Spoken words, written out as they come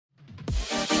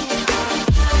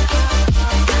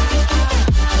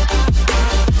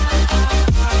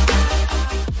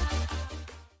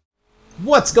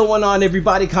What's going on,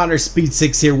 everybody? Connor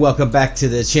Speed6 here. Welcome back to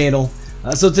the channel.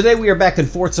 So today we are back in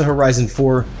Forza Horizon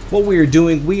 4. What we are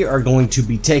doing, we are going to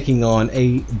be taking on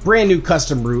a brand new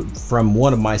custom route from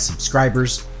one of my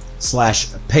subscribers slash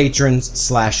patrons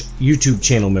slash YouTube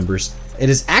channel members. It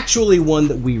is actually one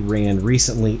that we ran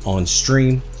recently on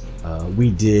stream.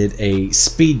 We did a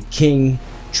Speed King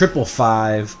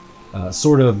 555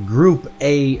 sort of Group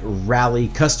A rally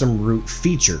custom route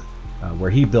feature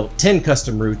where he built 10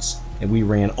 custom routes and we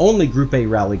ran only Group A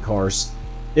rally cars.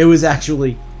 It was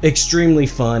actually extremely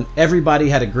fun. Everybody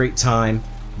had a great time.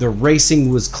 The racing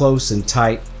was close and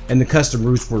tight, and the custom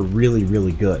routes were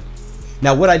really good.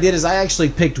 Now what I did is I actually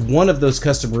picked one of those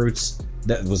custom routes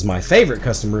that was my favorite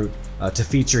custom route to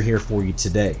feature here for you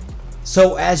today.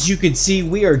 So as you can see,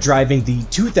 we are driving the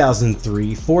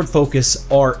 2003 Ford Focus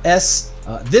RS.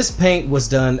 This paint was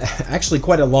done actually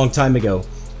quite a long time ago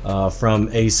from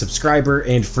a subscriber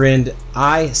and friend,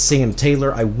 Sam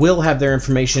Taylor. I will have their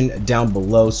information down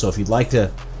below, so if you'd like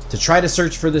to try to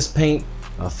search for this paint,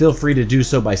 feel free to do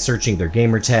so by searching their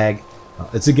gamer tag.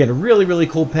 It's again a really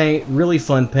cool paint, really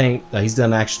fun paint. He's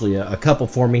done actually a couple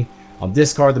for me on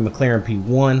this car, the McLaren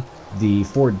P1, the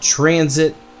Ford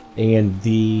Transit, and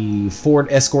the Ford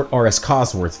Escort RS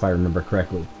Cosworth, if I remember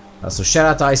correctly. So shout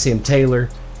out to Sam Taylor.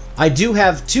 I do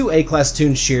have two A-Class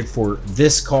tunes shared for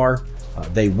this car.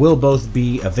 They will both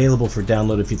be available for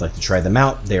download if you'd like to try them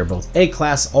out. They are both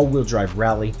A-Class all-wheel drive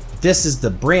rally. This is the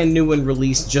brand new one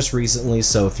released just recently,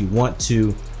 so if you want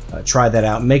to try that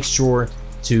out, make sure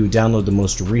to download the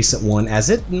most recent one,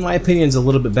 as it, in my opinion, is a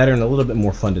little bit better and a little bit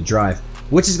more fun to drive,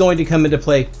 which is going to come into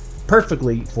play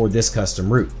perfectly for this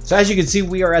custom route. So as you can see,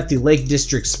 we are at the Lake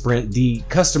District Sprint. The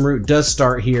custom route does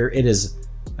start here. It is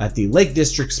at the Lake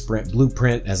District Sprint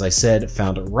blueprint, as I said,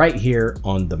 found right here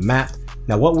on the map.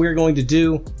 Now what we're going to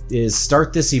do is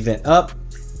start this event up.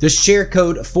 The share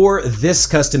code for this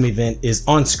custom event is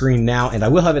on screen now, and I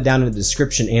will have it down in the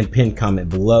description and pinned comment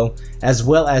below, as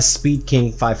well as Speed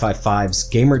King 555's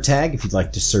gamer tag if you'd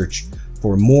like to search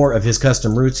for more of his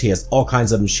custom routes. He has all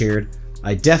kinds of them shared.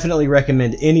 I definitely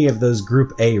recommend any of those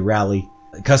Group A rally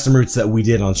custom routes that we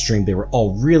did on stream. They were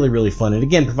all really fun, and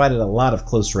again provided a lot of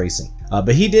close racing.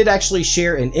 But he did actually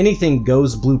share an anything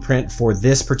goes blueprint for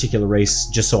this particular race,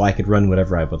 just so I could run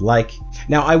whatever I would like.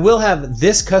 Now I will have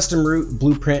this custom route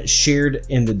blueprint shared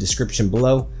in the description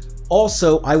below.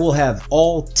 Also, I will have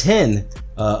all 10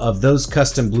 of those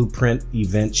custom blueprint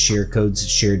event share codes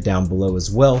shared down below,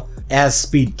 as well as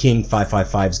Speed King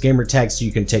 555's gamer tag, so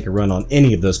you can take a run on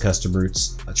any of those custom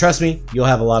routes. Trust me, you'll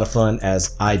have a lot of fun,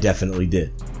 as I definitely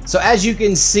did. So as you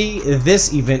can see,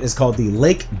 this event is called the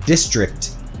Lake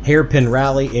District Hairpin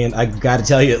Rally, and I've got to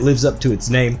tell you, it lives up to its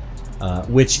name,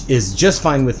 which is just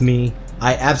fine with me.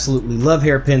 I absolutely love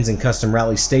hairpins and custom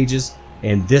rally stages,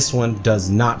 and this one does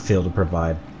not fail to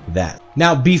provide that.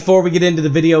 Now, before we get into the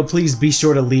video, please be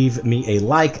sure to leave me a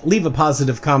like, leave a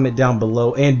positive comment down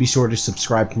below, and be sure to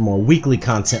subscribe for more weekly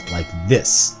content like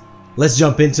this. Let's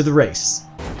jump into the race.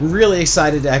 I'm really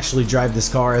excited to actually drive this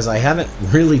car, as I haven't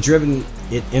really driven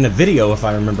it in a video, if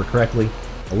I remember correctly.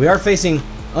 We are facing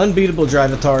unbeatable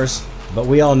drivatars, but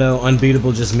we all know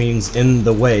unbeatable just means in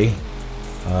the way.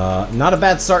 Not a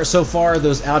bad start so far.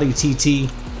 Those Audi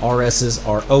TT RSs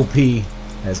are OP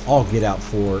as all get out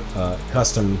for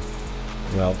custom,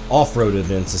 well, off-road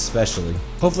events especially.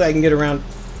 Hopefully I can get around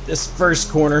this first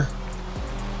corner.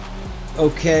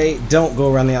 Okay, don't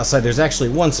go around the outside. There's actually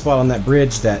one spot on that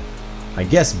bridge that I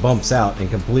guess bumps out and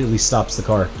completely stops the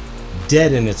car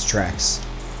dead in its tracks.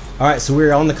 Alright, so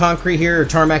we're on the concrete here,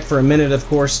 tarmac for a minute, of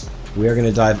course. We are going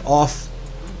to dive off.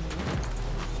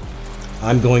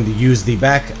 I'm going to use the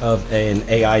back of an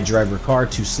AI driver car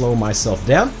to slow myself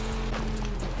down.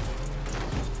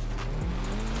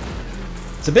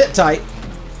 It's a bit tight,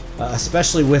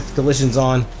 especially with collisions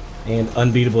on and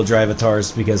unbeatable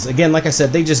drivatars, because again, like I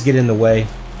said, they just get in the way.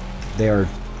 They are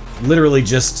literally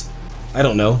just, I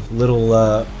don't know, little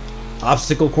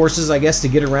obstacle courses, I guess, to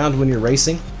get around when you're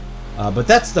racing. But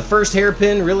that's the first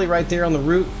hairpin, really, right there on the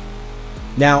route.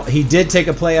 Now, he did take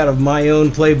a play out of my own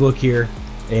playbook here,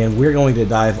 and we're going to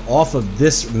dive off of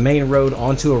this main road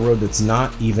onto a road that's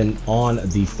not even on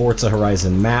the Forza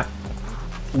Horizon map,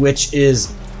 which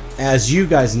is, as you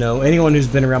guys know, anyone who's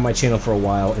been around my channel for a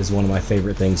while, is one of my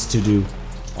favorite things to do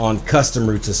on custom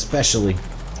routes especially.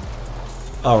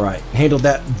 Alright, handled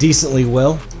that decently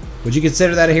well. Would you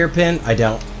consider that a hairpin? I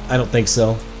don't think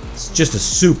so. It's just a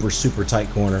super tight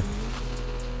corner.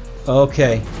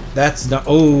 Okay, that's not,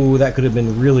 oh, that could have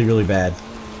been really bad.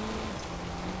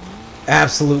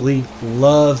 Absolutely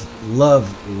love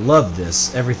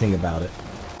this, everything about it.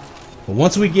 But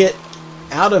once we get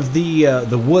out of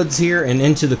the woods here and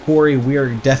into the quarry, we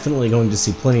are definitely going to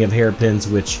see plenty of hairpins,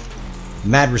 which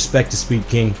mad respect to Speed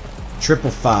King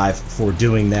 555 for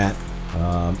doing that.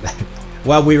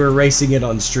 While we were racing it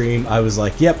on stream, I was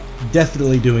like, yep,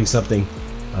 definitely doing something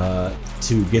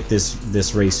to get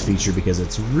this race feature, because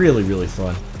it's really, really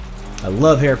fun. I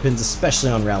love hairpins, especially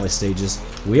on rally stages.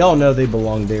 We all know they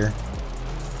belong there.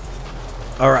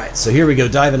 Alright, so here we go,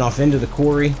 diving off into the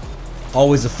quarry.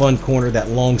 Always a fun corner, that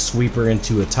long sweeper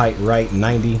into a tight right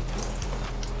 90.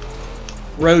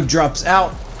 Road drops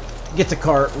out. Get the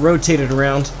car rotated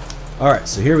around. Alright,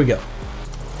 so here we go.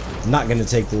 Not going to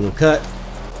take the little cut.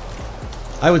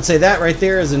 I would say that right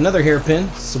there is another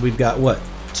hairpin. So we've got, what,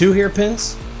 2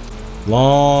 hairpins?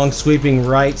 Long sweeping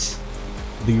right.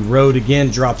 The road again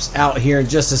drops out here in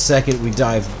just a second. We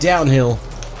dive downhill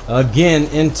again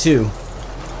into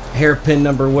hairpin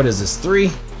number, what is this,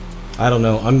 3? I don't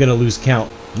know, I'm gonna lose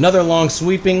count. Another long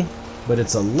sweeping, but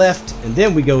it's a left, and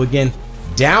then we go again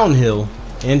downhill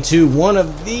into one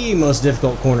of the most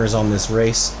difficult corners on this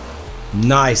race.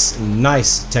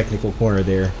 Nice technical corner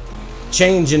there.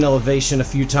 Change in elevation a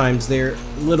few times there.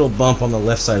 Little bump on the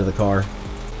left side of the car.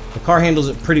 The car handles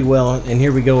it pretty well, and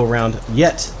here we go around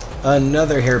yet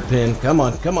another hairpin. Come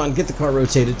on, get the car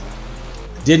rotated.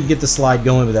 Didn't get the slide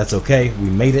going, but that's okay. We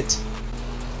made it.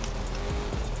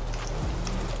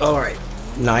 Alright,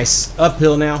 nice.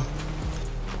 Uphill now.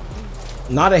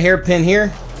 Not a hairpin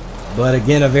here, but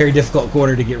again, a very difficult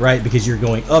corner to get right because you're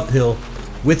going uphill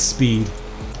with speed,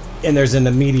 and there's an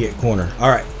immediate corner.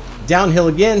 Alright, downhill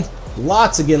again.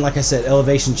 Lots, again, like I said,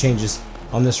 elevation changes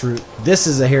on this route. This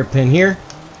is a hairpin here,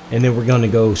 and then we're going to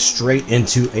go straight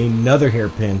into another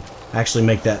hairpin. Actually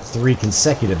make that 3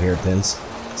 consecutive hairpins.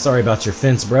 Sorry about your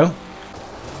fence, bro.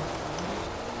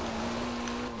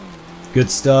 Good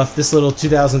stuff. This little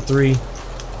 2003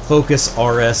 Focus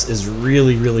RS is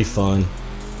really fun.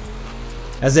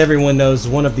 As everyone knows,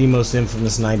 one of the most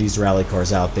infamous 90s rally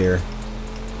cars out there.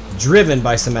 Driven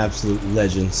by some absolute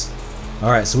legends.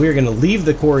 Alright, so we are going to leave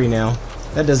the quarry now.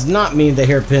 That does not mean the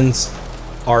hairpins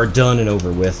are done and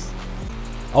over with.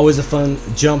 Always a fun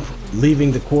jump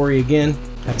leaving the quarry again.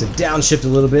 Have to downshift a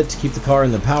little bit to keep the car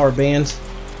in the power band.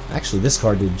 Actually, this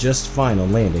car did just fine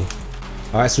on landing.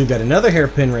 Alright, so we've got another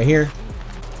hairpin right here.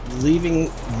 Leaving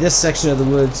this section of the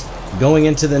woods, going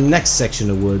into the next section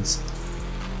of woods.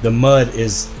 The mud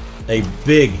is a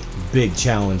big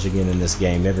challenge again in this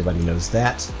game. Everybody knows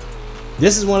that.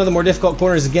 This is one of the more difficult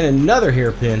corners. Again, another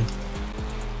hairpin.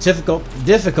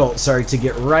 Difficult, sorry, to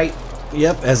get right.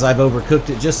 Yep, as I've overcooked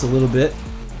it just a little bit.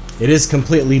 It is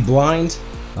completely blind,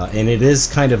 and it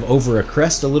is kind of over a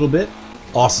crest a little bit.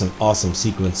 Awesome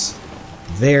sequence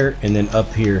there, and then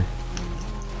up here.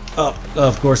 Oh,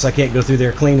 of course I can't go through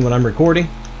there clean when I'm recording.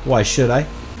 Why should I?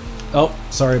 Oh,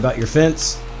 sorry about your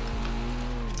fence.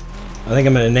 I think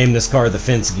I'm going to name this car the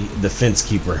Fence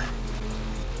Keeper.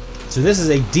 So this is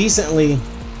a decently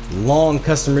long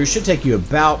custom route. Should take you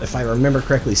about, if I remember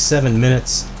correctly, 7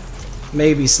 minutes.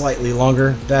 Maybe slightly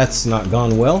longer. That's not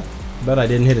gone well, but I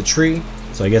didn't hit a tree,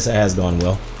 so I guess it has gone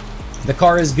well. The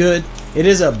car is good. It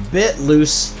is a bit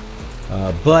loose,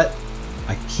 but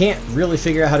I can't really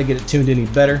figure out how to get it tuned any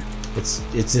better.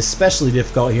 It's especially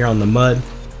difficult here on the mud.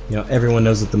 You know, everyone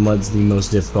knows that the mud's the most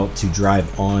difficult to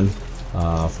drive on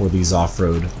for these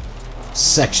off-road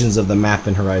sections of the map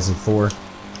in Horizon 4.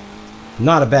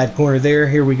 Not a bad corner there.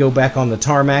 Here we go back on the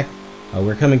tarmac.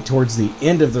 We're coming towards the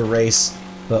end of the race,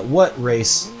 but what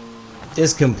race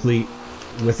is complete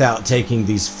without taking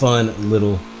these fun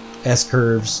little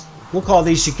S-curves? We'll call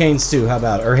these chicanes too, how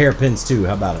about it? Or hairpins too,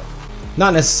 how about it?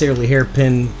 Not necessarily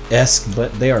hairpin-esque,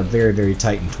 but they are very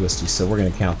tight and twisty, so we're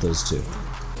going to count those too.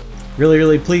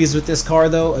 Really pleased with this car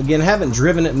though. Again, haven't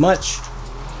driven it much.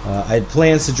 I had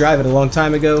plans to drive it a long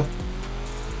time ago,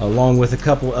 along with a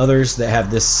couple others that have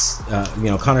this,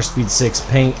 Connor Speed 6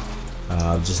 paint.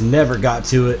 Just never got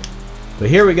to it. But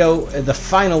here we go, at the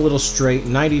final little straight,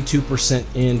 92%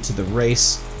 into the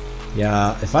race.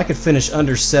 Yeah, if I could finish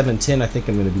under 7:10, I think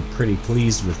I'm going to be pretty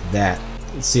pleased with that.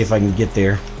 Let's see if I can get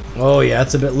there. Oh yeah,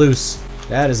 it's a bit loose.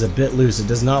 That is a bit loose. It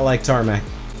does not like tarmac.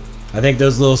 I think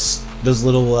those little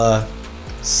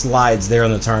slides there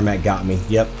on the tarmac got me.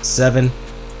 Yep,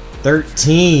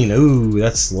 7:13. Ooh,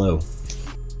 that's slow.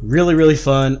 Really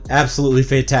fun. Absolutely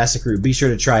fantastic route. Be sure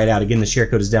to try it out. Again, the share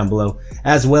code is down below,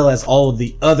 as well as all of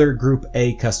the other Group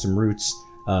A custom routes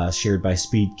shared by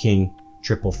Speed King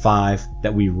 555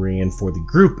 that we ran for the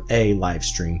Group A live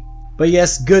stream. But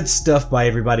yes, good stuff by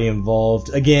everybody involved.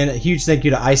 Again, a huge thank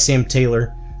you to iSam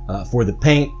Taylor for the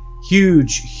paint.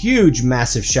 Huge,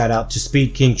 massive shout out to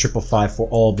Speed King 555 for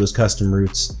all of those custom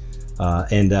routes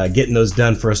and getting those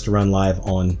done for us to run live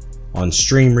on on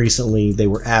stream recently. They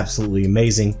were absolutely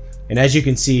amazing. And as you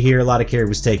can see here, a lot of care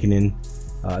was taken in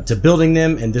to building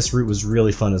them, and this route was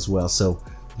really fun as well. So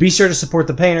be sure to support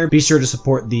the painter, be sure to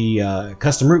support the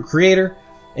custom route creator,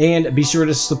 and be sure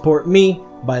to support me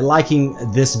by liking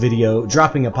this video,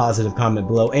 dropping a positive comment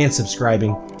below, and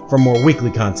subscribing for more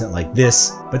weekly content like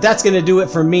this. But that's going to do it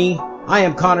for me. I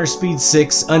am Connor Speed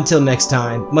 6. Until next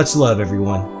time, much love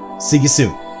everyone. See you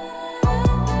soon.